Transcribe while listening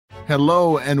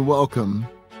Hello and welcome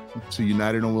to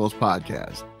United on Wheels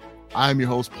podcast. I'm your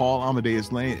host, Paul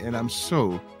Amadeus Lane, and I'm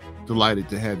so delighted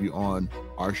to have you on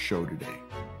our show today.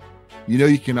 You know,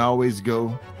 you can always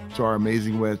go to our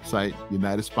amazing website,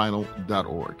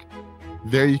 unitedspinal.org.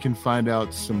 There you can find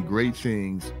out some great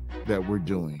things that we're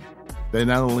doing that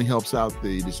not only helps out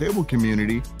the disabled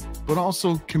community, but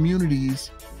also communities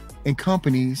and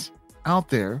companies out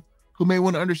there who may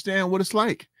want to understand what it's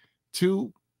like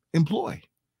to employ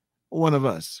one of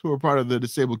us who are part of the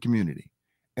disabled community,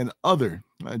 and other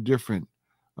different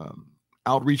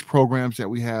outreach programs that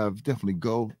we have. Definitely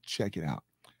go check it out.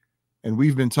 And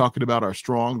we've been talking about our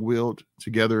Strong Willed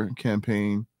Together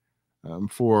campaign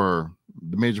for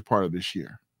the major part of this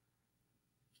year.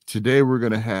 Today, we're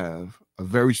going to have a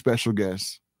very special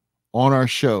guest on our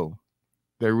show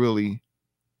that really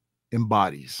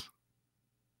embodies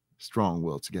Strong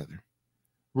Willed Together.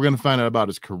 We're going to find out about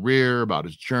his career, about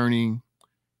his journey,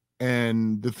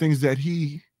 and the things that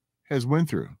he has went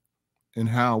through and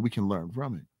how we can learn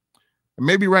from it. And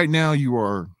maybe right now you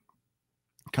are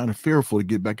kind of fearful to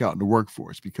get back out in the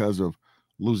workforce because of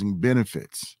losing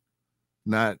benefits,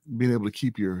 not being able to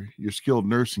keep your skilled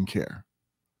nursing care.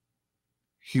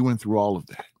 He went through all of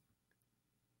that.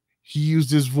 He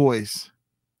used his voice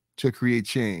to create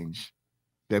change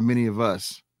that many of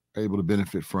us are able to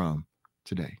benefit from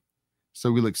today.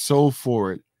 So we look so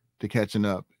forward to catching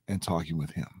up and talking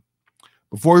with him.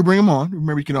 Before we bring him on,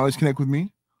 remember you can always connect with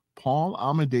me,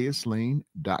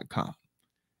 paulamadeouslane.com.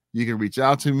 You can reach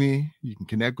out to me. You can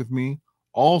connect with me.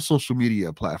 All social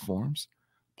media platforms,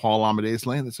 Paul Amadeus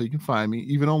Lane. That's how you can find me,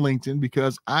 even on LinkedIn,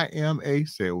 because I am a,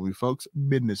 say it with me, folks,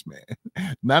 businessman.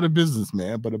 Not a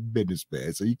businessman, but a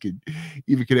businessman. So you can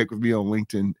even connect with me on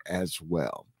LinkedIn as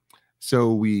well.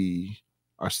 So we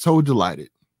are so delighted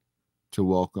to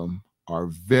welcome our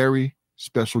very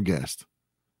special guest.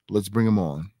 Let's bring him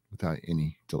on without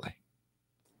any delay.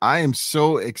 I am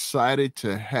so excited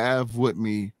to have with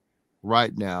me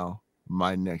right now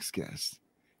my next guest.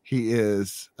 He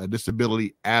is a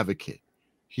disability advocate.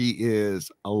 He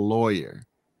is a lawyer.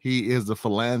 He is a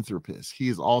philanthropist. He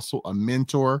is also a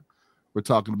mentor. We're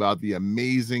talking about the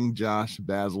amazing Josh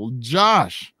Basil.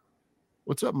 Josh,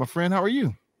 what's up, my friend? How are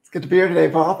you? It's good to be here today,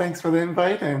 Paul. Thanks for the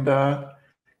invite, and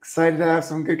excited to have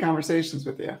some good conversations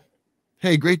with you.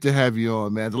 Hey, great to have you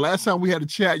on, man. The last time we had a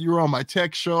chat, you were on my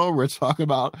tech show. We're talking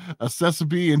about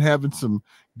Accessibility and having some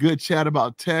good chat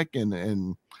about tech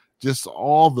and just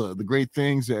all the great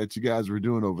things that you guys were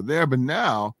doing over there. But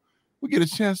now we get a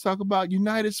chance to talk about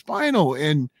United Spinal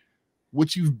and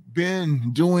what you've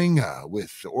been doing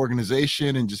with the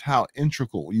organization and just how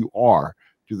integral you are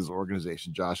to this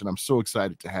organization, Josh. And I'm so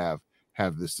excited to have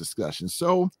this discussion.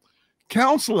 So,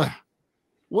 counselor,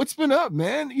 what's been up,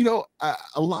 man? You know,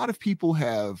 a lot of people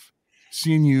have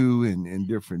seen you in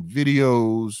different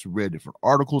videos, read different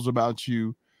articles about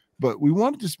you, but we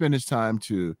wanted to spend this time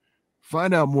to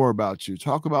find out more about you,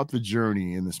 talk about the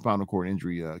journey in the spinal cord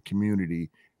injury community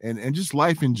and just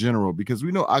life in general, because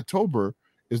we know October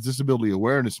is Disability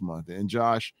Awareness Month. And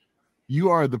Josh, you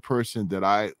are the person that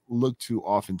I look to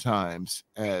oftentimes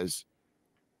as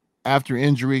after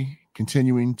injury,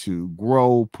 continuing to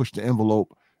grow, push the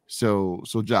envelope. So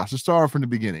Josh, let's start from the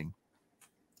beginning.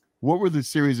 What were the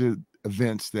series of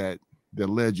events that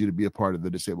led you to be a part of the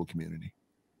disabled community?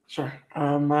 Sure.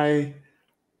 My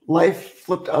life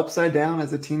flipped upside down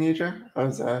as a teenager. I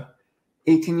was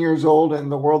 18 years old, and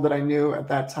the world that I knew at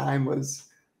that time was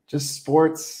just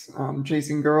sports,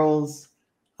 chasing girls,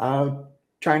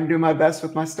 trying to do my best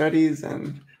with my studies.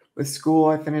 And with school,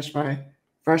 I finished my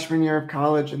freshman year of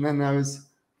college, and then I was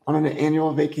on an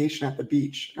annual vacation at the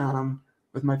beach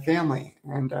with my family,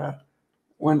 and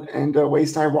went into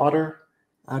waist-high water,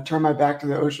 turned my back to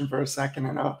the ocean for a second,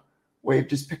 and a wave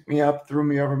just picked me up, threw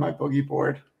me over my boogie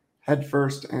board head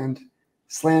first, and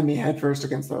slammed me head first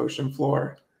against the ocean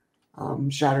floor,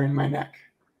 shattering my neck.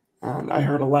 And I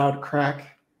heard a loud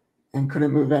crack and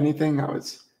couldn't move anything. I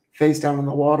was face down in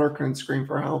the water, couldn't scream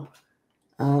for help.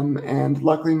 And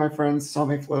luckily my friends saw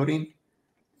me floating,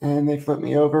 and they flipped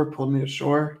me over, pulled me to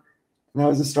shore, and that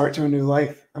was the start to a new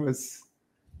life. I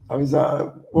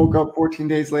woke up 14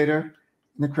 days later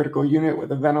in the critical unit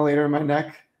with a ventilator in my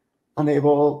neck,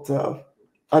 unable to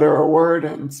utter a word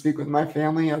and speak with my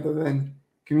family other than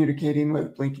communicating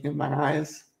with blinking of my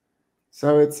eyes.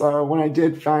 So it's when I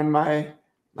did find my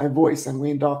voice and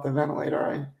weaned off the ventilator,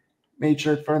 I made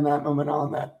sure from that moment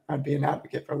on that I'd be an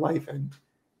advocate for life and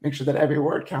make sure that every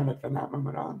word counted from that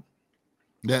moment on.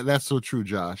 That's so true,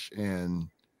 Josh. And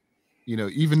you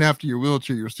know, even after your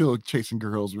wheelchair, you're still chasing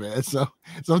girls, man. So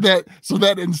that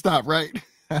didn't stop, right?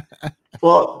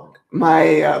 Well,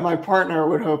 my partner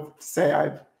would hope to say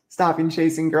I've stopping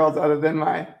chasing girls other than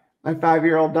my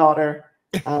 5-year-old daughter.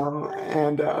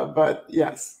 But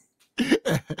yes.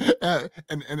 And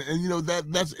you know,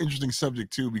 that's an interesting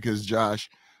subject too, because Josh,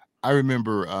 I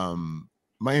remember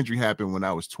my injury happened when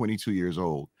I was 22 years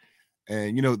old.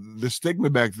 And you know, the stigma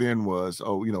back then was,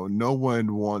 oh, you know, no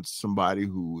one wants somebody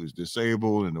who is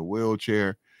disabled in a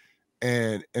wheelchair.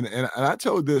 And I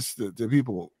told this to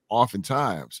people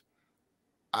oftentimes.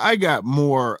 I got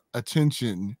more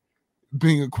attention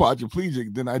being a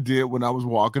quadriplegic than I did when I was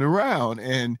walking around.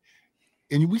 And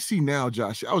we see now,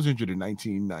 Josh, I was injured in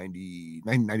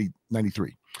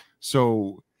 1993.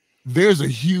 So there's a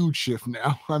huge shift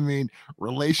now. I mean,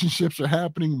 relationships are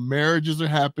happening, marriages are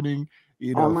happening,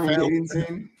 you know, Online dating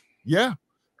scene. yeah,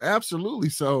 absolutely.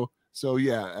 So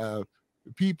yeah,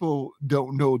 people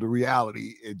don't know the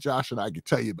reality, and Josh and I can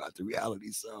tell you about the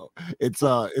reality. So it's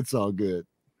all good.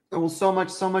 Well, so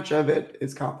much of it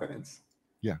is confidence.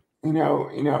 Yeah.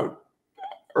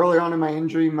 Early on in my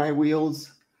injury, my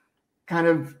wheels kind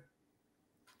of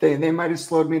they might have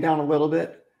slowed me down a little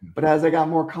bit, but as I got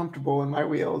more comfortable in my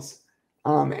wheels,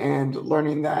 and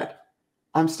learning that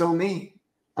I'm still me,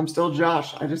 I'm still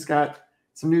Josh. I just got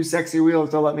some new sexy wheels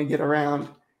to let me get around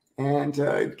and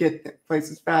get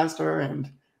places faster.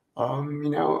 And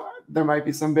there might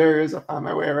be some barriers. I find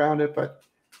my way around it, but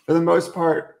for the most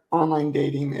part, online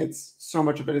dating, it's so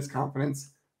much of it is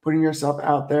confidence, putting yourself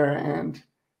out there and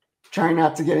trying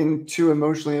not to getting too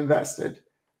emotionally invested.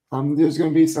 There's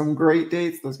going to be some great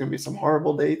dates. There's going to be some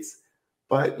horrible dates,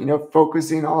 but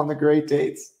focusing on the great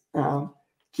dates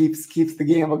keeps the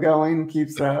gamble going,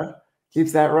 keeps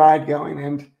that ride going.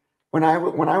 And when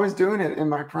I was doing it in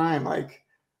my prime, like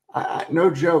I no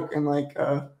joke, in like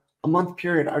a month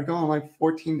period, I'd go on like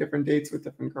 14 different dates with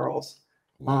different girls,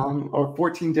 or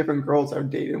 14 different girls I would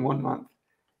date in 1 month.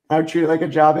 I would treat it like a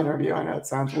job interview. I know it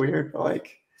sounds weird, but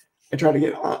like I try to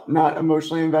get not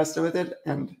emotionally invested with it,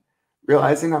 and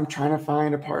realizing I'm trying to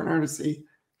find a partner to see,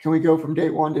 can we go from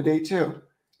date 1 to date 2?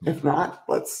 If not,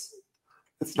 it's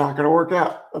not going to work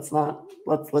out. Let's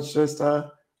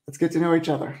get to know each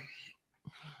other.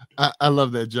 I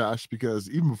love that, Josh, because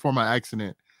even before my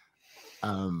accident,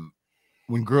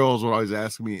 when girls would always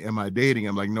ask me, am I dating?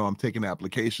 I'm like, no, I'm taking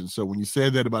applications. So when you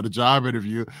said that about a job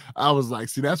interview, I was like,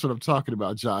 see, that's what I'm talking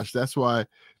about, Josh. That's why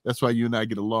you and I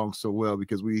get along so well,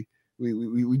 because we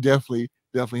definitely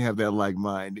have that like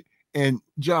mind. And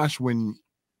Josh, when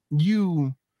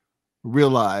you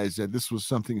realized that this was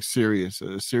something serious,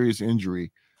 a serious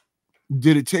injury,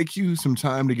 did it take you some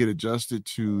time to get adjusted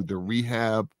to the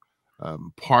rehab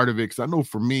part of it? Because I know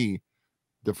for me,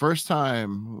 the first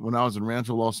time when I was in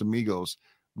Rancho Los Amigos,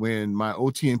 when my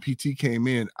OT and PT came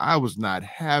in, I was not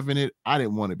having it. I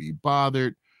didn't want to be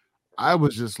bothered. I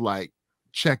was just like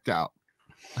checked out.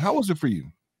 How was it for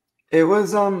you? It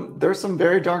was there's some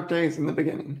very dark days in the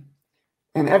beginning.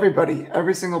 And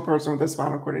every single person with a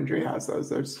spinal cord injury has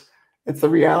those. It's the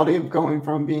reality of going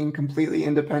from being completely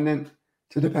independent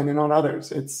to dependent on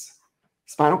others.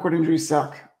 Spinal cord injuries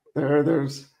suck.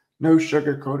 There's no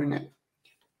sugarcoating it.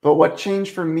 But what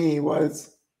changed for me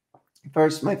was,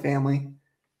 first, my family.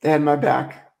 They had my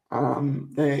back.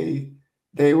 They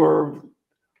were,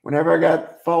 whenever I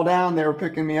fall down, they were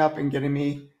picking me up and getting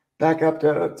me back up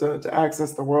to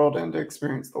access the world and to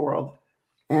experience the world.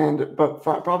 But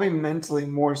probably mentally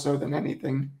more so than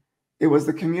anything, it was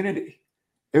the community.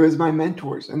 It was my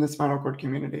mentors in the spinal cord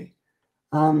community.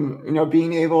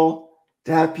 Being able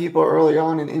to have people early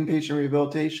on in inpatient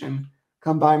rehabilitation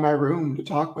come by my room to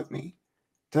talk with me.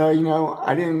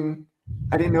 I didn't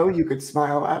know you could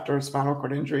smile after a spinal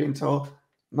cord injury until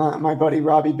my buddy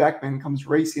Robbie Beckman comes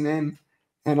racing in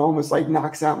and almost like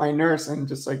knocks out my nurse and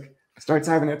just like starts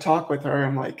having a talk with her.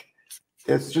 And like,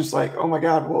 it's just like, oh my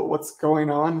God, what's going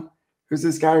on? Who's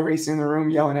this guy racing in the room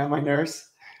yelling at my nurse?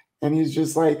 And he's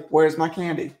just like, where's my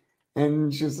candy?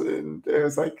 And it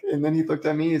was like, and then he looked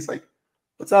at me, he's like,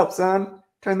 what's up, son?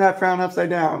 Turn that frown upside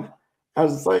down. I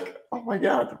was like, oh my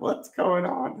God, what's going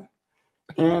on?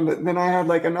 And then I had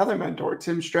like another mentor,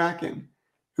 Tim Strachan,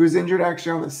 who was injured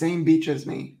actually on the same beach as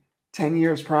me 10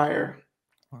 years prior.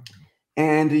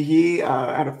 And he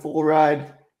had a full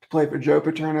ride to play for Joe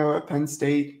Paterno at Penn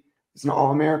State. He's an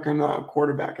All-American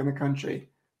quarterback in the country.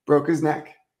 Broke his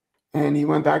neck. And he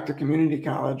went back to community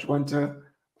college, went to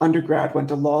undergrad, went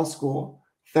to law school,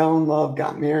 fell in love,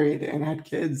 got married, and had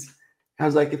kids. I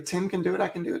was like, if Tim can do it, I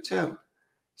can do it too.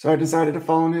 So I decided to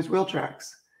follow in his wheel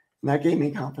tracks. And that gave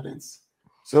me confidence.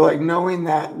 So like knowing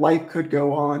that life could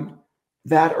go on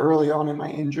that early on in my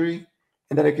injury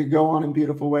and that it could go on in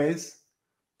beautiful ways,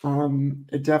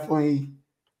 it's definitely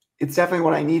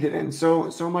what I needed. And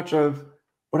so much of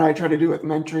what I try to do with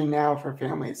mentoring now for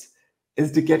families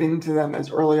is to get into them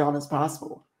as early on as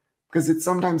possible, because it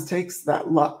sometimes takes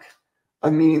that luck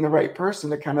of meeting the right person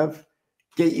to kind of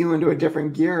get you into a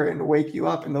different gear and wake you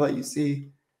up and to let you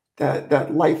see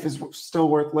that life is still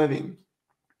worth living.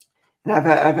 And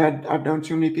I've known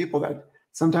too many people that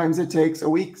sometimes it takes a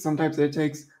week, sometimes it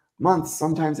takes months,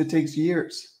 sometimes it takes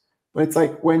years. But it's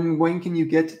like, when can you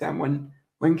get to them?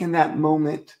 When can that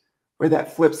moment where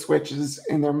that flip switches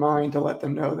in their mind to let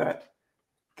them know that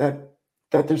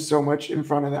there's so much in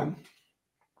front of them?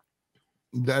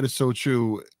 That is so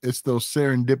true. It's those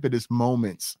serendipitous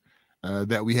moments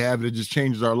that we have that just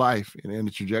changes our life and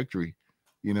the trajectory.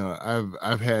 You know,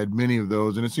 I've had many of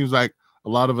those, and it seems like a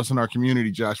lot of us in our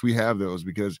community, Josh, we have those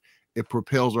because it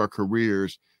propels our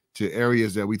careers to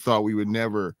areas that we thought we would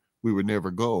never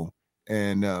go.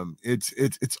 And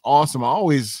it's awesome.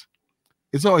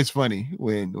 It's always funny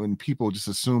when people just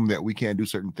assume that we can't do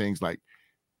certain things, like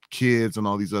kids and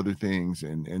all these other things.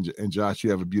 And Josh, you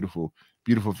have a beautiful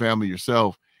family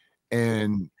yourself.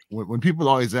 And when people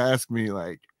always ask me,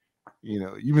 like, you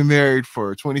know, you've been married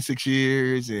for 26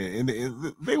 years and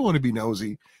they want to be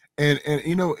nosy. And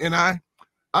you know, and I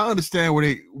understand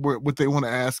what they want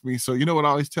to ask me. So you know what I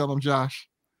always tell them, Josh?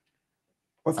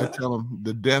 I tell them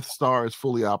the Death Star is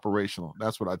fully operational.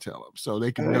 That's what I tell them. So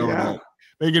they can know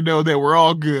that we're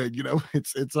all good. You know,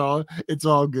 it's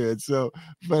all good. So,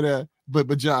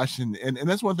 but Josh, and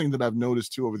that's one thing that I've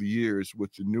noticed too over the years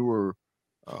with the newer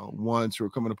ones who are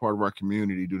coming a part of our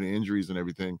community due to injuries and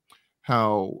everything,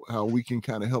 how we can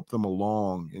kind of help them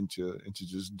along into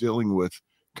just dealing with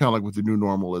kind of like what the new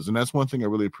normal is. And that's one thing I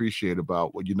really appreciate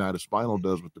about what United Spinal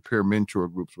does with the peer mentor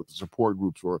groups, with the support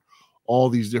groups, or all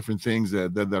these different things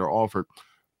that are offered.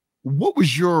 What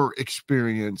was your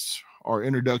experience or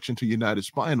introduction to United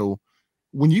Spinal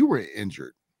when you were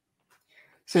injured?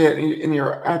 So yeah, and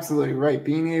you're absolutely right.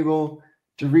 Being able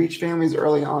to reach families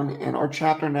early on in our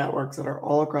chapter networks that are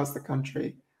all across the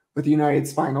country with United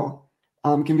Spinal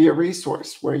can be a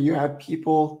resource where you have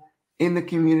people in the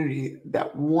community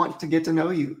that want to get to know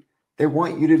you. They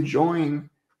want you to join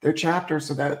their chapter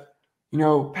so that, you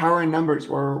know, power in numbers,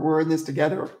 we're in this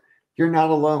together. You're not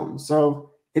alone.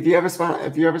 So if you have a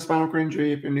spinal cord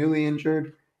injury, if you're newly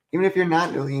injured, even if you're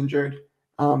not newly injured,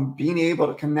 being able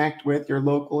to connect with your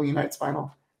local United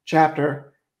Spinal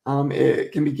chapter,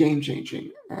 it can be game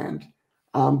changing. And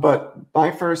but my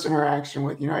first interaction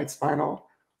with United Spinal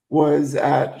was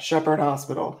at Shepherd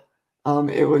Hospital.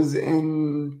 It was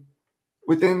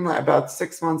within about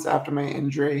 6 months after my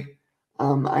injury.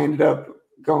 I ended up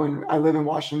I live in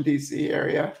Washington, D.C.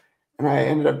 area, and I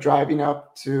ended up driving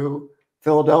up to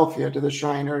Philadelphia to the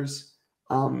Shriners,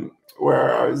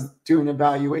 where I was doing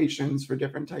evaluations for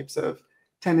different types of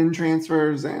tendon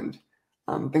transfers and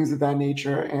things of that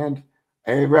nature. And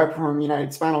a rep from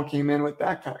United Spinal came in with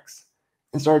backpacks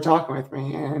and started talking with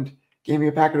me and gave me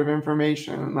a packet of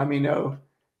information and let me know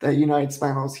that United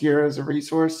Spinal is here as a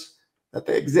resource, that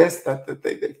they exist, that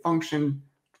they function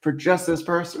for just this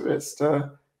purpose,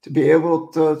 to be able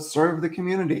to serve the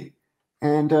community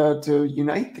and to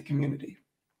unite the community.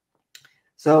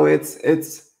 So it's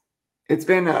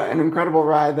been an incredible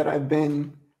ride that I've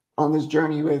been on this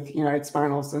journey with United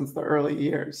Spinal since the early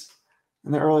years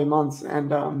and the early months.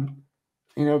 And,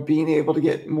 you know, being able to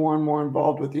get more and more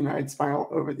involved with United Spinal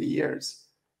over the years,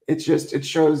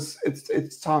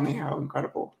 it's taught me how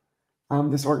incredible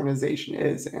this organization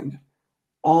is and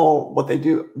all what they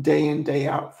do day in, day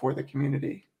out for the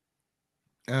community.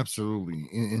 Absolutely.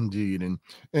 Indeed.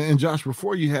 And Josh,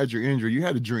 before you had your injury, you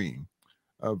had a dream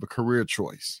of a career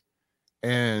choice.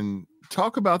 And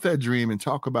talk about that dream and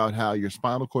talk about how your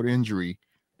spinal cord injury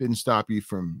didn't stop you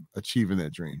from achieving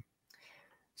that dream.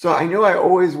 So I knew I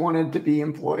always wanted to be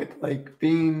employed, like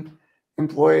being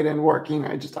employed and working.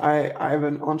 I have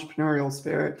an entrepreneurial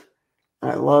spirit.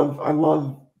 I love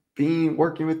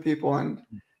working with people and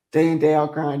day in, day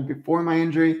out grind. Before my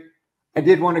injury, I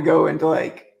did want to go into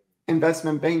like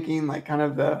investment banking, like kind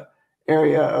of the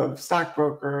area of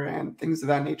stockbroker and things of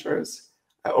that nature.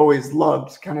 I always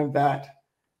loved kind of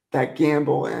that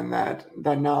gamble and that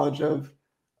knowledge of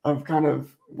kind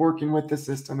of working with the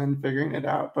system and figuring it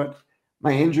out. But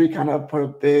my injury kind of put a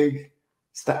big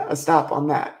stop on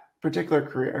that particular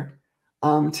career.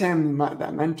 Tim,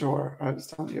 that mentor I was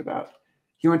telling you about,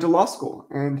 he went to law school,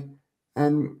 and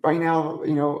right now,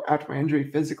 you know, after my injury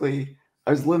physically,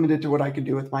 I was limited to what I could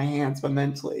do with my hands, but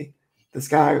mentally, the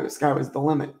sky was the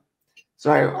limit.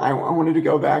 So I wanted to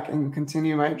go back and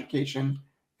continue my education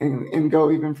and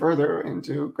go even further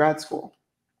into grad school.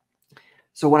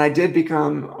 So when I did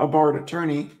become a barred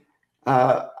attorney,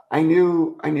 I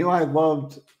knew I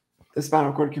loved the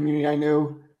spinal cord community. I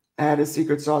knew I had a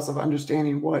secret sauce of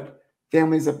understanding what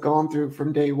families have gone through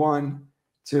from day one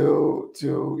to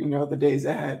the days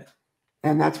ahead.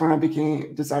 And that's when I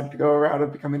decided to go a route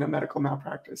of becoming a medical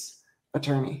malpractice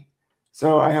attorney.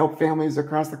 So I help families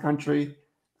across the country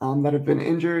that have been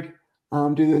injured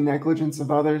due to the negligence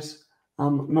of others,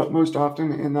 most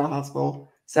often in the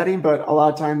hospital setting, but a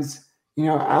lot of times,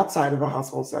 outside of a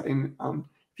hospital setting.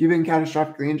 If you've been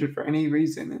catastrophically injured for any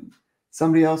reason and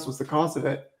somebody else was the cause of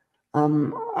it,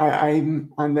 I'm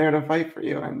there to fight for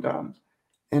you. And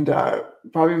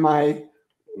probably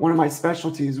one of my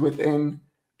specialties within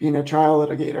being a trial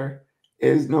litigator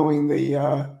is knowing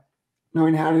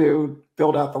how to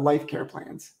build out the life care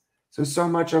plans. So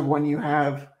much of when you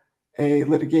have a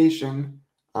litigation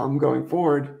going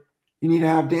forward, you need to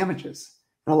have damages.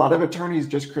 And a lot of attorneys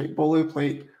just create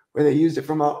boilerplate where they used it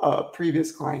from a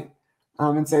previous client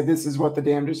and say, this is what the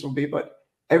damages will be. But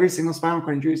every single spinal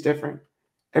cord injury is different.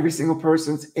 Every single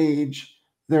person's age,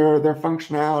 their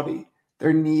functionality,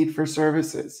 their need for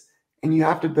services. And you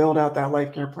have to build out that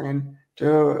life care plan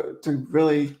to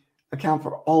really account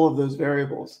for all of those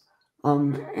variables.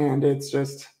 And it's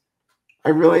just, I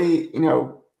really,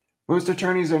 most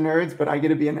attorneys are nerds, but I get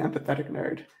to be an empathetic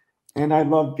nerd. And I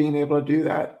love being able to do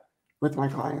that with my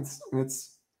clients. And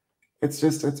it's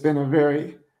been a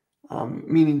very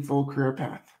meaningful career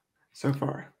path so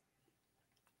far.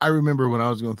 I remember when I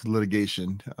was going through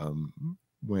litigation,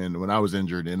 when I was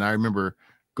injured, and I remember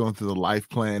going through the life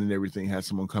plan and everything, had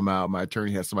someone come out, my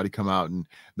attorney had somebody come out, and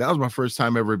that was my first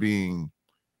time ever being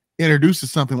introduced to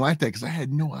something like that, because I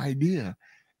had no idea.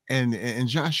 And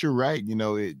Josh, you're right.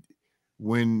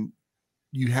 When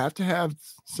you have to have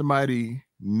somebody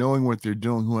knowing what they're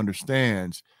doing, who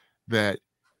understands that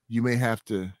you may have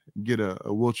to get a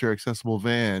wheelchair accessible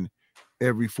van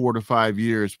every 4 to 5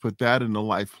 years, put that in the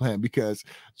life plan, because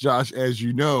Josh, as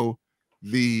you know,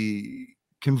 the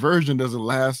conversion doesn't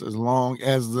last as long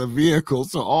as the vehicle.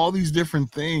 So all these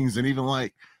different things, and even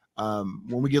like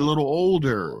when we get a little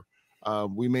older,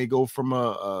 we may go from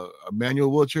a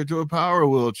manual wheelchair to a power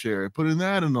wheelchair, putting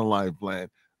that in the life plan,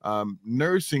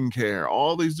 nursing care,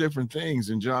 all these different things.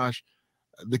 And Josh,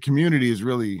 the community is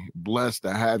really blessed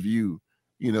to have you,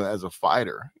 as a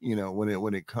fighter,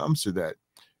 when it comes to that.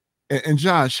 And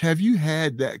Josh, have you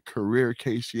had that career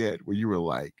case yet where you were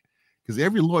like, because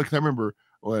every lawyer, because I remember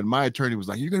when my attorney was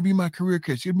like, you're going to be my career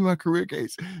case. You're going to be my career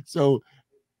case. So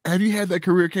have you had that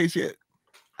career case yet?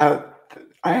 I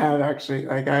have actually.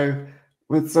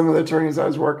 With some of the attorneys I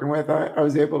was working with, I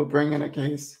was able to bring in a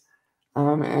case.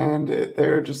 And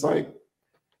they're just like,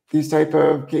 these type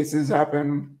of cases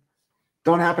don't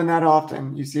happen that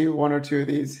often. You see one or two of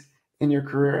these in your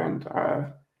career.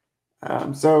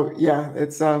 And so, yeah,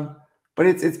 but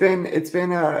it's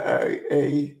been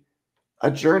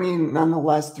a journey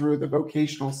nonetheless through the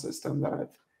vocational system that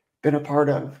I've been a part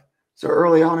of. So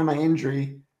early on in my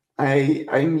injury, I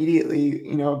immediately,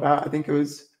 I think it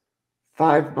was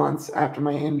 5 months after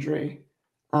my injury,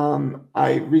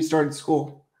 I restarted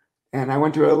school, and I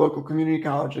went to a local community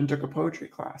college and took a poetry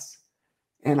class.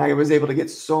 And I was able to get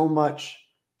so much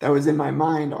that was in my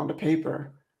mind onto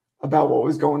paper about what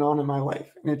was going on in my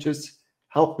life. And it just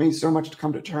helped me so much to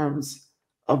come to terms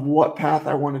of what path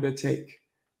I wanted to take,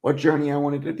 what journey I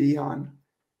wanted to be on.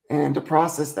 And to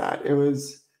process that, it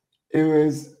was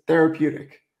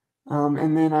therapeutic.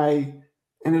 And then I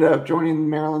ended up joining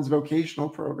Maryland's vocational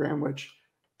program, which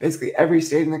basically every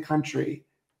state in the country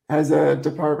has a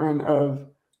department of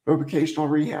vocational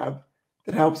rehab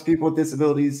that helps people with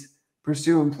disabilities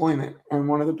pursue employment. And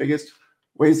one of the biggest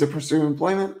ways to pursue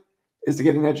employment is to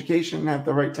get an education and have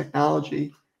the right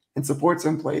technology and supports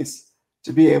in place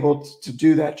to be able to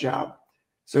do that job.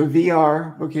 So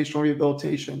VR, vocational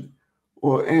rehabilitation,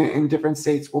 in different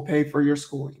states will pay for your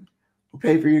schooling, will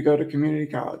pay for you to go to community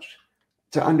college,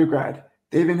 to undergrad.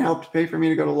 They even helped pay for me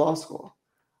to go to law school.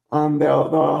 They'll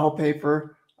help pay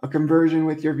for a conversion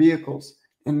with your vehicles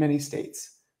in many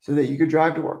states so that you could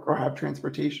drive to work or have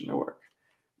transportation to work.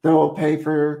 They'll pay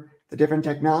for the different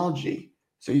technology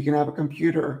so you can have a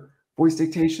computer, voice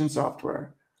dictation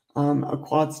software, a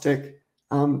quad stick,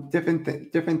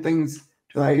 different things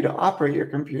to allow you to operate your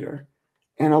computer.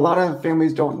 And a lot of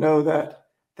families don't know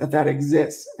that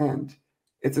exists, and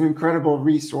it's an incredible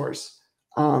resource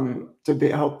to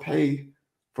help pay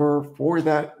for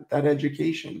that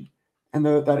education and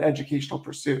that educational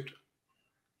pursuit.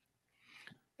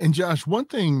 And Josh, one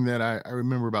thing that I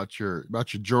remember about your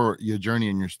journey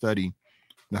and your study,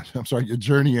 I'm sorry, your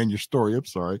journey and your story. I'm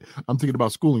sorry. I'm thinking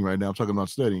about schooling right now. I'm talking about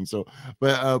studying. So,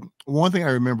 but one thing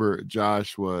I remember,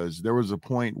 Josh, was there was a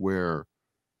point where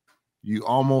you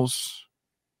almost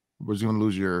was going to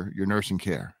lose your nursing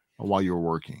care while you were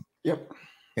working. Yep.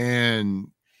 And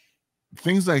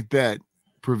things like that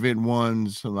prevent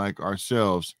ones like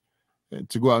ourselves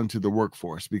to go out into the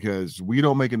workforce because we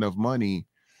don't make enough money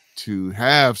to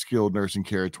have skilled nursing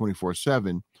care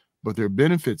 24/7, but there are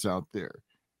benefits out there.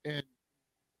 And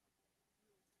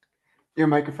Your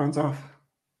microphone's off.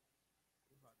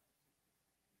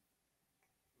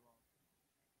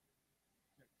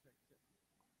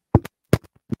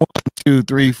 2,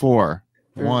 3, 4.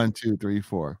 1, 2, 3,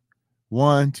 4.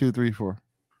 1, 2, 3, 4.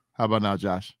 How about now,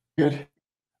 Josh? Good.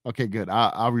 Okay, good.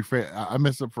 I'll rephrase. I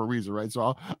messed up for a reason, right?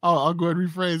 So I'll go ahead and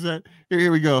rephrase that.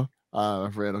 Here we go,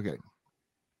 Fred. Okay,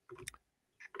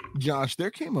 Josh,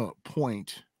 there came a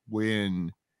point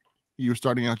when you were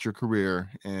starting out your career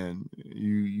and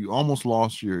you almost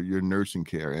lost your nursing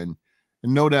care, and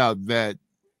no doubt that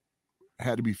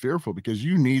had to be fearful because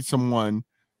you need someone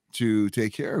to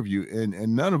take care of you, and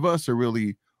none of us are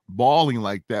really balling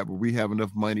like that where we have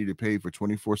enough money to pay for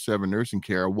 24/7 nursing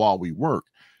care while we work.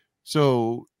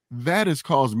 So that has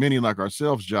caused many like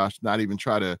ourselves, Josh, not even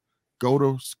try to go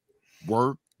to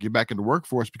work, get back in the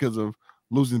workforce because of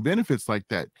losing benefits like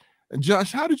that. And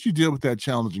Josh, how did you deal with that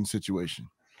challenging situation?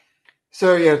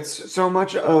 So yeah, it's so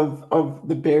much of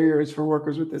the barriers for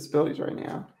workers with disabilities right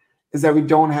now is that we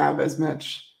don't have as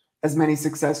many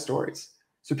success stories.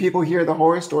 So people hear the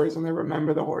horror stories and they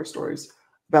remember the horror stories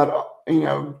about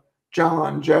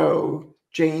John, Joe,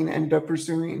 Jane ended up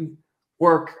pursuing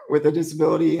work with a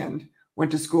disability and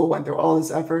went to school, went through all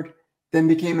this effort, then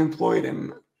became employed,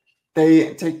 and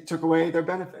they took away their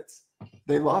benefits.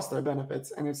 They lost their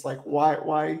benefits, and it's like, why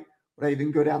would I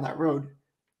even go down that road?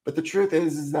 But the truth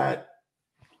is that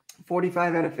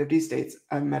 45 out of 50 states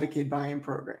have Medicaid buy-in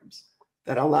programs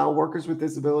that allow workers with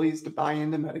disabilities to buy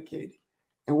into Medicaid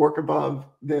and work above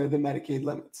the Medicaid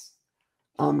limits.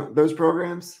 Those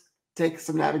programs take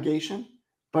some navigation,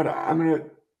 but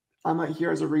I'm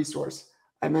here as a resource.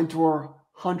 I mentor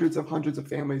hundreds of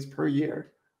families per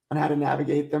year on how to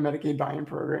navigate their Medicaid buy-in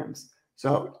programs.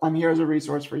 So I'm here as a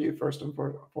resource for you first and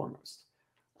foremost.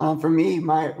 For me,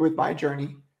 with my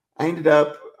journey, I ended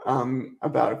up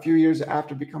about a few years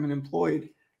after becoming employed,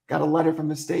 got a letter from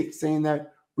the state saying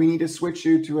that we need to switch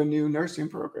you to a new nursing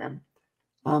program.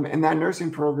 And that nursing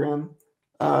program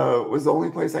was the only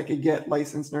place I could get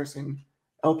licensed nursing,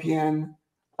 LPN,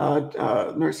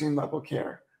 nursing level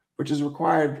care, which is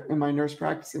required in my Nurse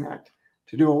Practicing Act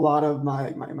to do a lot of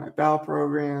my bowel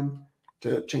program,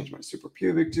 to change my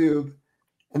suprapubic tube,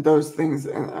 and those things.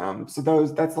 So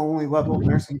that's the only level of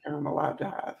nursing care I'm allowed to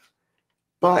have.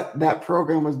 But that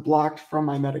program was blocked from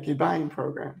my Medicaid buy-in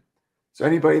program. So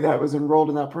anybody that was enrolled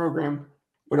in that program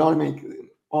would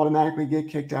automatically get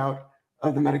kicked out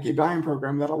of the Medicaid buy-in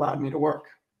program that allowed me to work.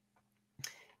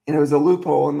 And it was a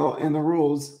loophole in the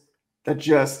rules that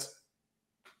just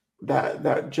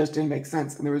didn't make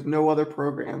sense. And there was no other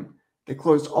program. They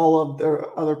closed all of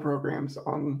their other programs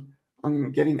on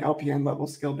getting LPN level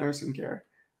skilled nursing care.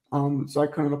 So I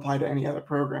couldn't apply to any other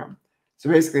program. So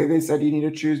basically, they said you need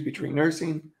to choose between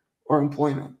nursing or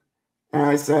employment. And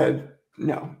I said,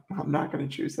 no, I'm not going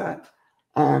to choose that.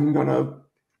 I'm going to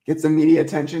get some media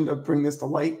attention to bring this to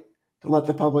light, to let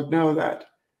the public know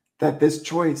that this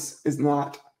choice is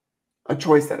not a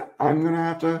choice that I'm going to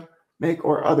have to make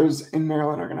or others in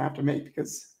Maryland are going to have to make,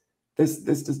 because this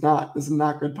is not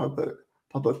good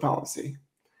public policy.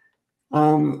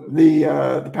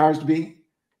 The powers to be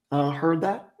heard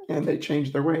that, and they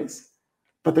changed their ways.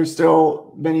 But there's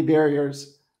still many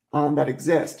barriers that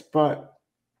exist. But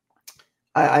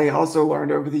I also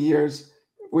learned over the years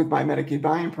with my Medicaid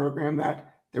buy-in program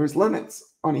that there was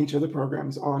limits on each of the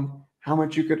programs on how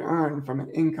much you could earn from an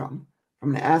income,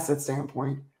 from an asset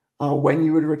standpoint. When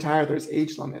you would retire, there's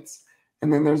age limits.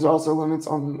 And then there's also limits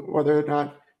on whether or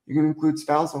not you can include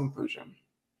spousal inclusion.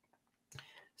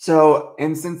 So,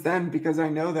 and since then, because I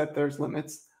know that there's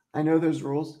limits, I know there's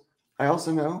rules, I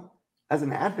also know as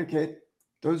an advocate,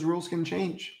 those rules can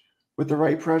change with the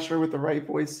right pressure, with the right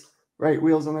voice, right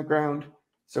wheels on the ground.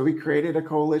 So we created a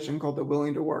coalition called the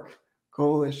Willing to Work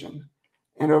Coalition.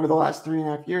 And over the last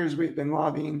 3.5 years, we've been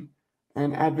lobbying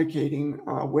and advocating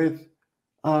with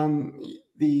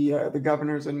the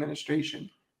governor's administration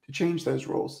to change those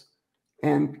rules.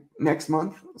 And next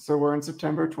month, so we're in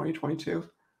September 2022,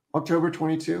 October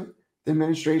 22, the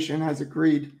administration has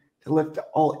agreed to lift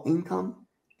all income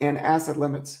and asset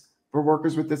limits for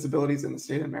workers with disabilities in the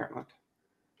state of Maryland.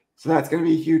 So that's going to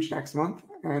be huge next month.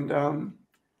 And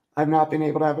I've not been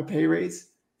able to have a pay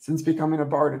raise since becoming a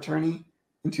barred attorney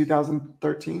in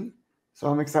 2013. So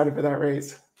I'm excited for that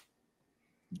raise.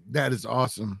 That is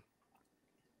awesome.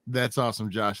 That's awesome,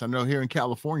 Josh. I know here in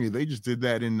California, they just did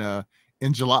that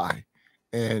in July.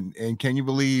 And can you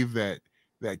believe that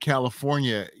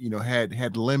California,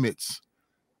 had limits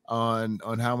on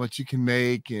how much you can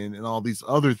make and all these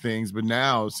other things. But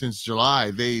now, since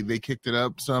July, they kicked it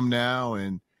up some now,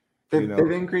 and they've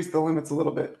increased the limits a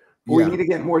little bit. But yeah, we need to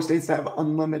get more states to have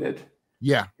unlimited.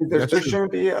 Yeah, there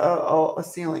shouldn't be a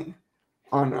ceiling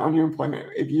on your employment.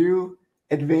 If you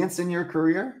advance in your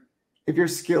career, if your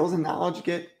skills and knowledge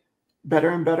get better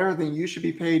and better, then you should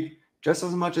be paid just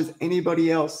as much as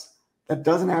anybody else that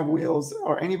doesn't have wheels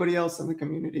or anybody else in the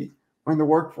community or in the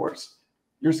workforce.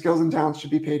 Your skills and talents should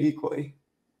be paid equally.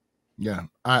 Yeah,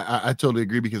 I totally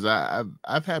agree, because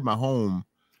I've had my home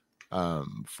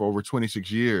for over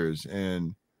 26 years,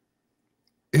 and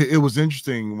it was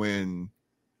interesting when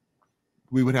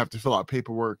we would have to fill out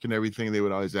paperwork and everything. They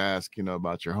would always ask,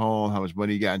 about your home, how much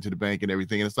money you got into the bank and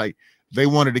everything. And it's like they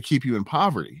wanted to keep you in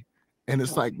poverty. And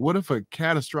it's like, what if a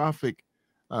catastrophic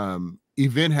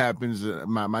event happens?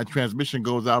 My transmission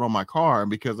goes out on my car, and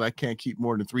because I can't keep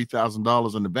more than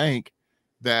 $3,000 in the bank,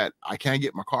 that I can't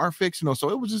get my car fixed. So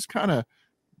it was just kind of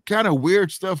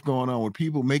weird stuff going on with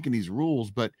people making these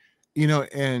rules. But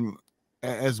and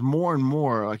as more and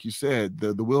more, like you said,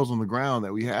 the wheels on the ground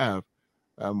that we have,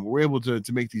 we're able to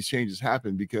make these changes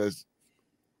happen, because,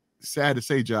 sad to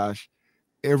say, Josh,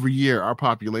 every year our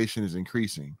population is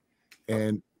increasing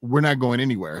and we're not going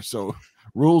anywhere. So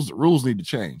rules need to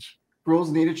change.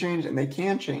 Rules need to change, and they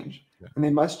can change, and they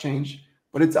must change,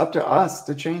 but it's up to us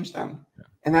to change them. Yeah.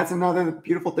 And that's another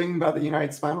beautiful thing about the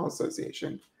United Spinal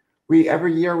Association.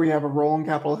 Every year we have a roll in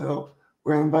Capitol Hill.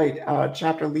 We invite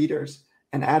chapter leaders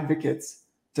and advocates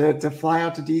to fly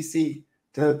out to DC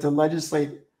to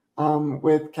legislate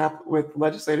with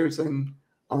legislators on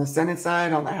the Senate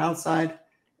side, on the House side,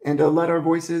 and to let our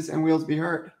voices and wheels be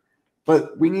heard.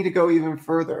 But we need to go even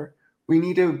further. We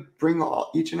need to bring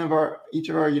each of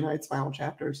our United Spinal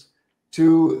chapters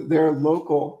to their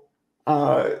local,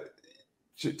 to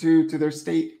their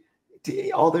state,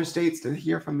 to all their states, to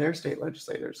hear from their state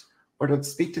legislators, or to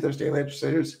speak to their state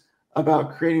legislators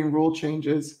about creating rule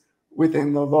changes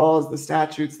within the laws, the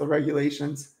statutes, the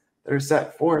regulations that are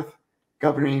set forth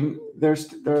governing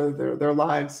their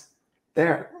lives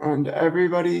there. And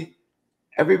everybody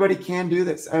can do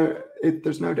this.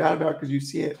 There's no doubt about it, because you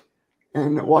see it.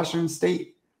 And Washington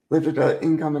State lifted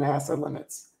income and asset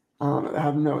limits.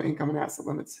 Have no income and asset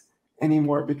limits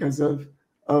anymore because of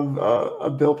a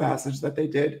bill passage that they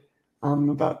did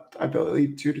about, I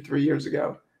believe, 2 to 3 years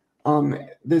ago.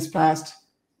 This past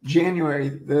January,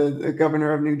 the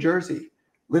governor of New Jersey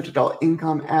lifted all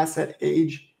income, asset,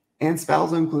 age, and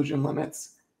spousal inclusion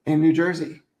limits in New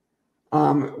Jersey.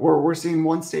 We're seeing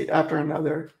one state after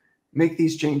another make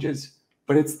these changes,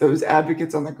 but it's those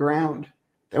advocates on the ground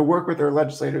that work with their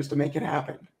legislators to make it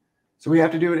happen. So we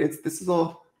have to do it. This is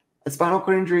a spinal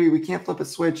cord injury. We can't flip a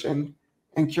switch and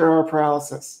cure our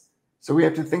paralysis. So we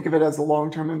have to think of it as a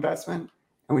long-term investment,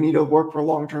 and we need to work for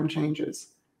long-term changes.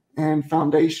 And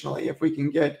foundationally, if we can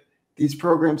get these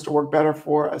programs to work better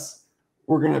for us,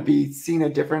 we're going to be seeing a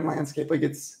different landscape. Like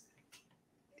it's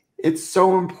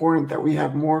so important that we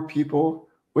have more people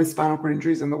with spinal cord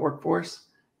injuries in the workforce,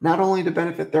 not only to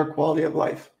benefit their quality of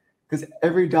life, because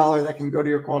every dollar that can go to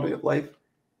your quality of life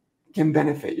can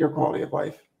benefit your quality of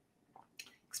life,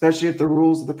 especially if the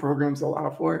rules of the programs allow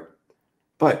for it.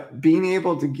 But being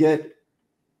able to get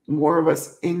more of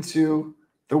us into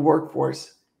the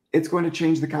workforce, it's going to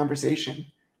change the conversation,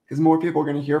 because more people are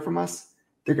going to hear from us.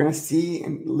 They're going to see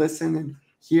and listen and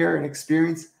hear and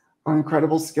experience our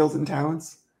incredible skills and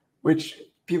talents, which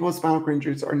people with spinal cord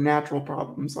injuries are natural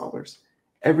problem solvers.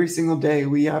 Every single day,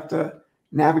 we have to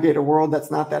navigate a world that's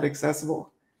not that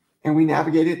accessible, and we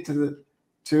navigate it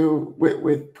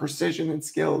with precision and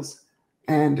skills.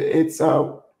 And it's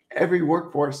every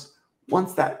workforce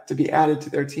wants that to be added to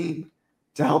their team,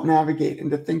 to help navigate and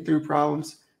to think through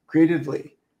problems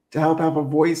creatively, to help have a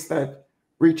voice that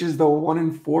reaches the 1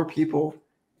 in 4 people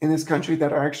in this country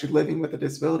that are actually living with a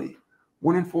disability.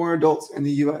 1 in 4 adults in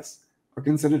the U.S. are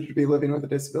considered to be living with a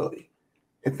disability.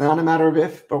 It's not a matter of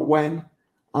if, but when.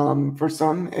 For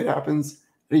some, it happens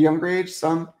at a younger age.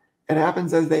 Some, it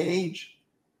happens as they age,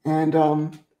 and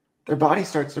their body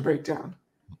starts to break down.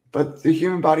 But the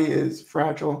human body is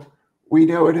fragile. We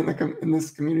know it in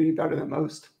this community better than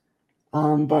most.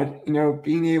 But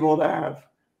being able to have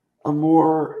a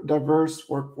more diverse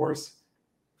workforce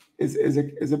is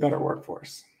a better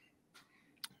workforce.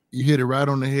 You hit it right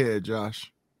on the head,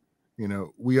 Josh.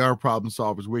 We are problem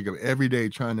solvers. We wake up every day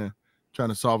trying to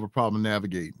solve a problem,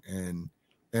 navigate, and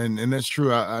that's true.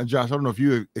 Josh, I don't know if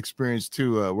you experienced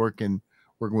too, working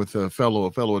with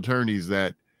fellow attorneys,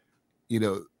 that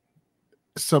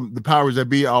the powers that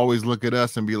be always look at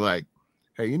us and be like,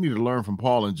 hey, you need to learn from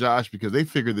Paul and Josh because they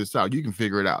figured this out. You can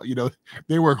figure it out.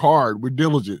 They work hard. We're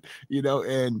diligent,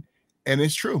 and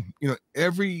it's true.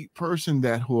 Every person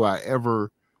who I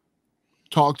ever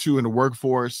talked to in the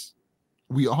workforce,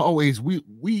 we always, we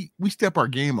step our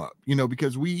game up,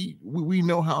 because we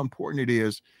know how important it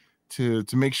is to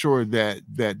make sure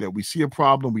that we see a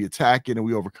problem, we attack it and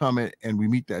we overcome it and we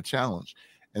meet that challenge.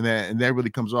 And that really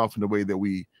comes off in the way that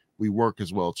we work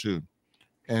as well too.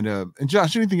 And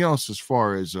Josh, anything else as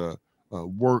far as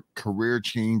work career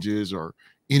changes or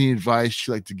any advice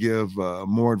you like to give,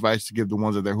 more advice to give the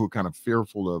ones out there who are kind of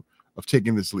fearful of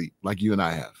taking this leap like you and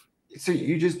I have? So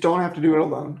you just don't have to do it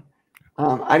alone.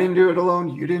 I didn't do it alone.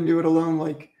 You didn't do it alone.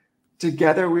 Like,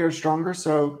 together we are stronger.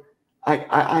 So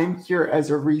I'm here as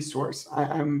a resource.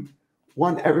 I'm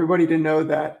want everybody to know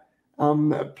that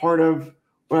part of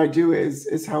what I do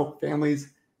is help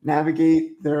families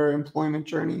navigate their employment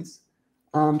journeys,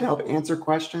 to help answer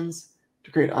questions,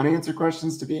 to create unanswered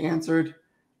questions to be answered,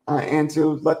 and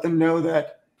to let them know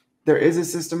that there is a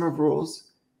system of rules.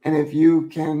 And if you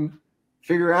can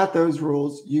figure out those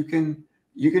rules, you can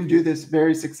do this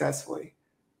very successfully.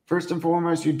 First and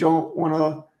foremost, you don't want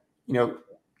to,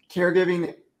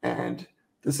 caregiving and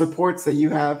the supports that you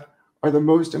have are the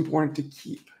most important to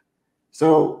keep.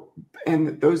 So,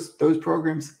 and those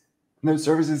programs and those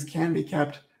services can be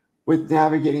kept with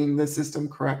navigating the system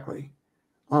correctly.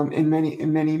 In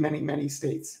many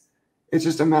states, it's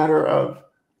just a matter of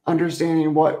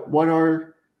understanding what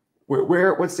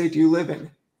state do you live in,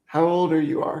 how old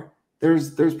you are.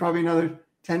 There's probably another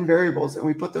 10 variables, and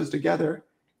we put those together,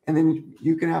 and then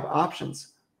you can have options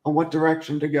on what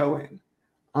direction to go in.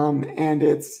 And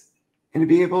to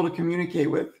be able to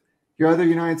communicate with your other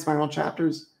United Spinal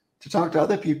chapters, to talk to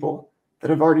other people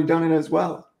that have already done it as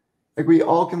well. Like, we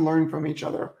all can learn from each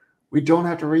other. We don't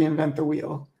have to reinvent the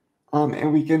wheel.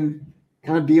 And we can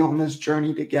kind of be on this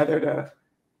journey together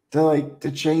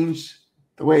to change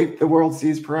the way the world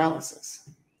sees paralysis.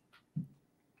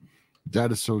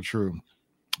 That is so true.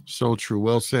 So true.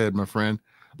 Well said, my friend.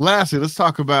 Lastly, let's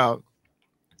talk about,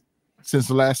 since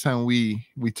the last time we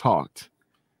talked,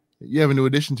 you have a new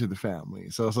addition to the family.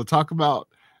 So talk about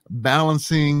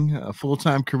balancing a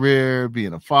full-time career,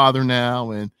 being a father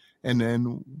now, and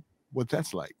then what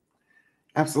that's like.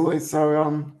 Absolutely.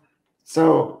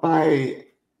 So I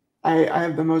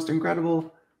have the most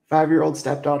incredible 5-year-old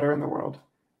stepdaughter in the world.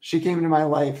 She came into my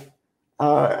life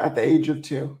at the age of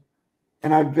 2,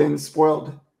 and I've been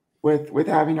spoiled with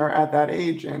having her at that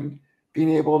age and being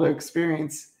able to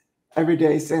experience every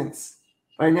day since.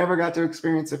 But I never got to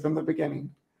experience it from the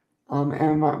beginning.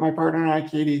 And my partner and I,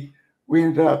 Katie, we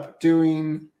ended up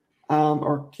doing,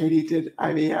 or Katie did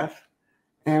IVF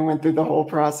and went through the whole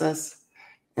process.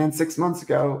 And 6 months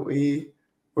ago, we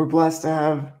were blessed to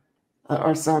have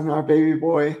our son, our baby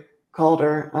boy,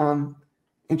 Calder,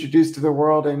 introduced to the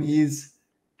world, and he's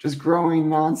just growing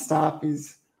nonstop.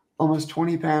 He's almost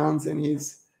 20 pounds, and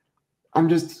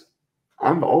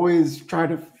I'm always trying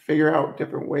to figure out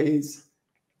different ways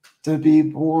to be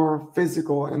more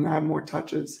physical and have more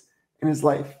touches in his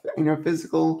life.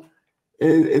 Physical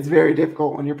it's very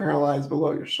difficult when you're paralyzed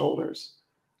below your shoulders.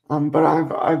 But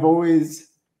I've always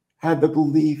had the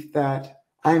belief that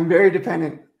I'm very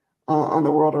dependent on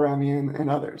the world around me and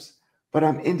others, but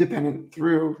I'm independent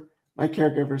through my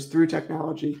caregivers, through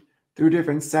technology, through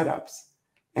different setups.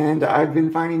 And I've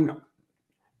been finding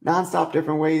nonstop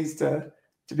different ways to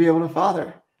be able to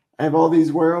father. I have all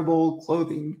these wearable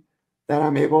clothing that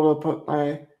I'm able to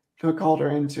put Calder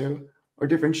into, or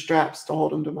different straps to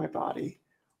hold him to my body,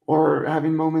 or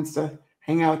having moments to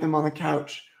hang out with him on the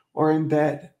couch or in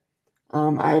bed.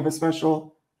 I have a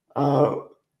special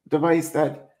device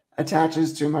that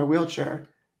attaches to my wheelchair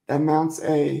that mounts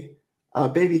a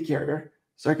baby carrier,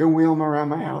 so I can wheel him around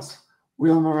my house,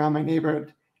 wheel him around my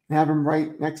neighborhood, and have him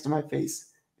right next to my face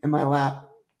in my lap.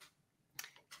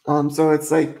 So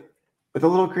it's like, with a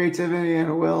little creativity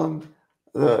and a will and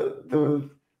the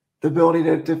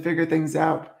ability to figure things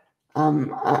out, I'm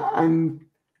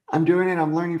doing it.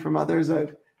 I'm learning from others. I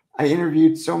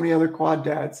interviewed so many other quad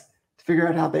dads to figure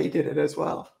out how they did it as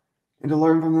well, and to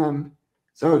learn from them.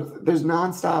 So there's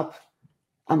nonstop.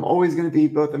 I'm always going to be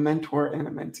both a mentor and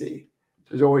a mentee.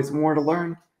 There's always more to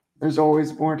learn. There's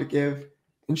always more to give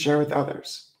and share with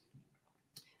others.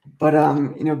 But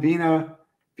being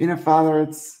a father,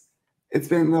 it's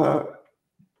been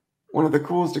one of the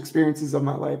coolest experiences of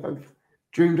my life. I've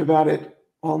dreamed about it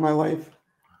all my life.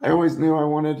 I always knew I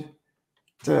wanted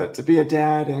to be a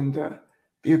dad and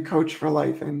be a coach for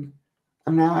life, and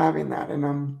I'm now having that, and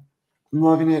I'm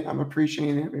loving it. I'm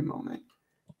appreciating every moment,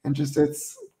 and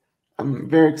I'm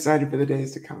very excited for the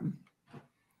days to come.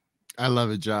 I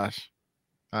love it, Josh.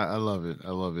 I love it.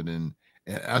 I love it. And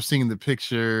I've seen the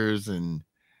pictures and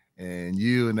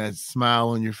you and that smile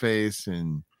on your face,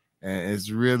 and it's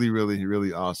really, really,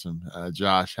 really awesome,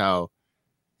 Josh. How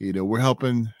we're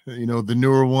helping the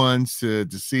newer ones to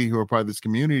see, who are part of this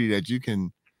community, that you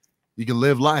can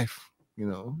live life.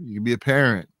 You can be a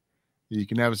parent, you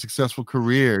can have a successful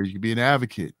career, you can be an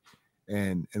advocate.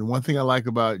 And one thing I like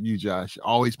about you, Josh,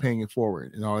 always paying it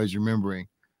forward and always remembering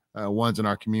ones in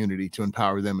our community to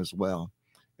empower them as well.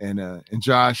 And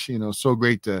Josh, so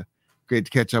great to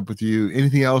catch up with you.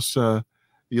 Anything else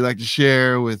you'd like to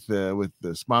share with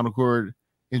the spinal cord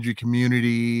injury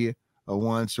community,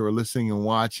 ones who are listening and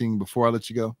watching, before I let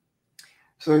you go?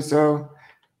 So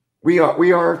we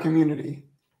are a community,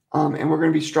 and we're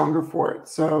going to be stronger for it.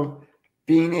 So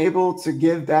being able to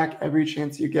give back every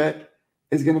chance you get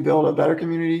is going to build a better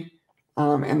community,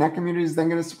 and that community is then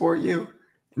going to support you,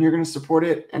 and you're going to support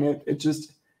it, and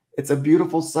it's a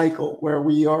beautiful cycle where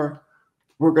we're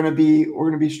going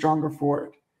to be stronger for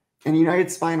it. And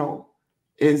United Spinal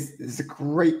is a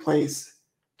great place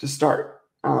to start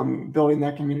building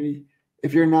that community.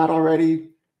 If you're not already,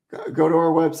 go to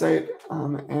our website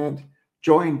and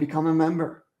join, become a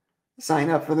member, sign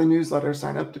up for the newsletter,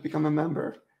 sign up to become a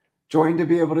member, join to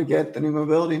be able to get the new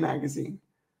mobility magazine.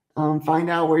 Find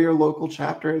out where your local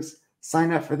chapter is,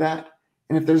 sign up for that.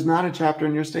 And if there's not a chapter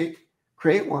in your state,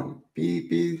 create one.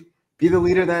 Be the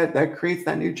leader that creates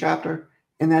that new chapter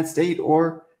in that state.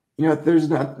 Or, there's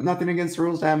nothing against the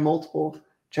rules to have multiple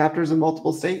chapters in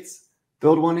multiple states.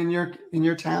 Build one in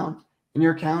your town, in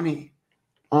your county.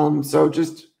 I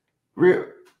just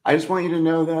want you to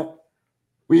know that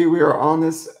we are on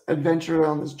this adventure,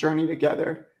 on this journey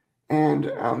together. And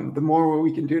the more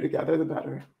we can do together, the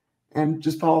better. And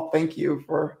just, Paul, thank you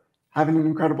for having an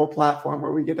incredible platform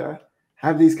where we get to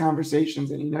have these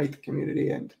conversations and unite the community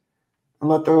and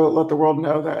let the world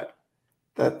know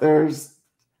that there's,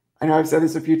 I know I've said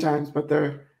this a few times, but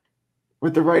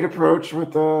with the right approach,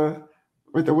 with the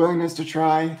willingness to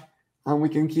try, we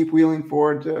can keep wheeling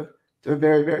forward to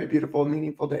very, very beautiful,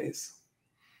 meaningful days.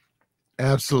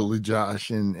 Absolutely,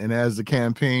 Josh. And as the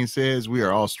campaign says, we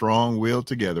are all strong-willed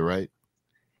together, right?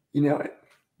 You know it.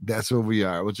 That's what we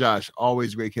are. Well, Josh,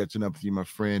 always great catching up with you, my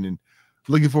friend, and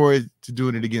looking forward to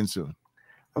doing it again soon.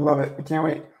 I love it. I can't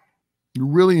wait.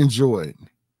 Really enjoyed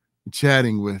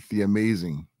chatting with the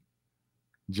amazing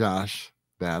Josh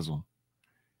Basil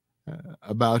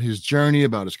about his journey,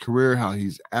 about his career, how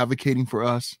he's advocating for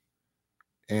us,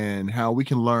 and how we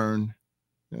can learn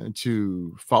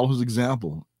to follow his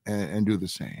example and do the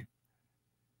same.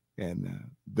 And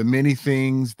the many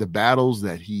things, the battles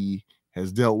that he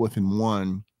has dealt with and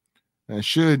won,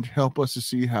 should help us to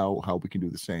see how we can do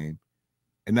the same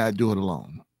and not do it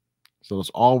alone. So let's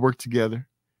all work together.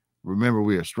 Remember,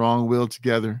 we are strong-willed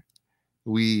together.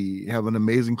 We have an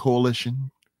amazing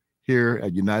coalition here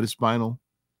at United Spinal.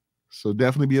 So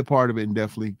definitely be a part of it and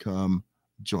definitely come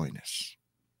join us.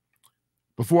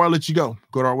 Before I let you go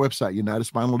to our website,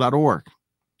 unitedspinal.org.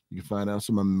 You can find out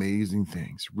some amazing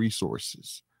things,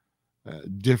 resources,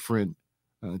 different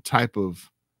type of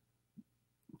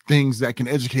things that can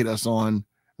educate us on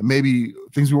maybe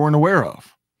things we weren't aware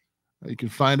of. You can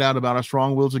find out about our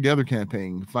Strong Will Together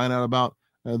campaign, find out about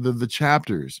the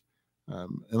chapters.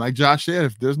 And like Josh said,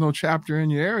 if there's no chapter in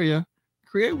your area,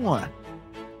 create one.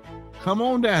 Come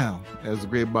on down, as the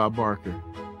great Bob Barker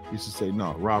used to say.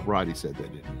 No, Rob Roddy said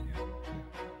that, didn't he?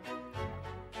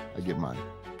 I get my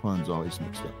puns always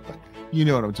mixed up, but you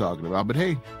know what I'm talking about. But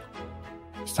hey,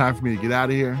 it's time for me to get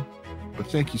out of here. But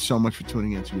thank you so much for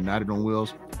tuning in to United on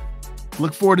Wheels.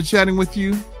 Look forward to chatting with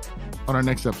you on our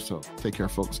next episode. Take care,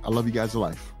 folks. I love you guys to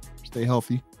life. Stay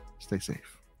healthy. Stay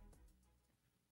safe.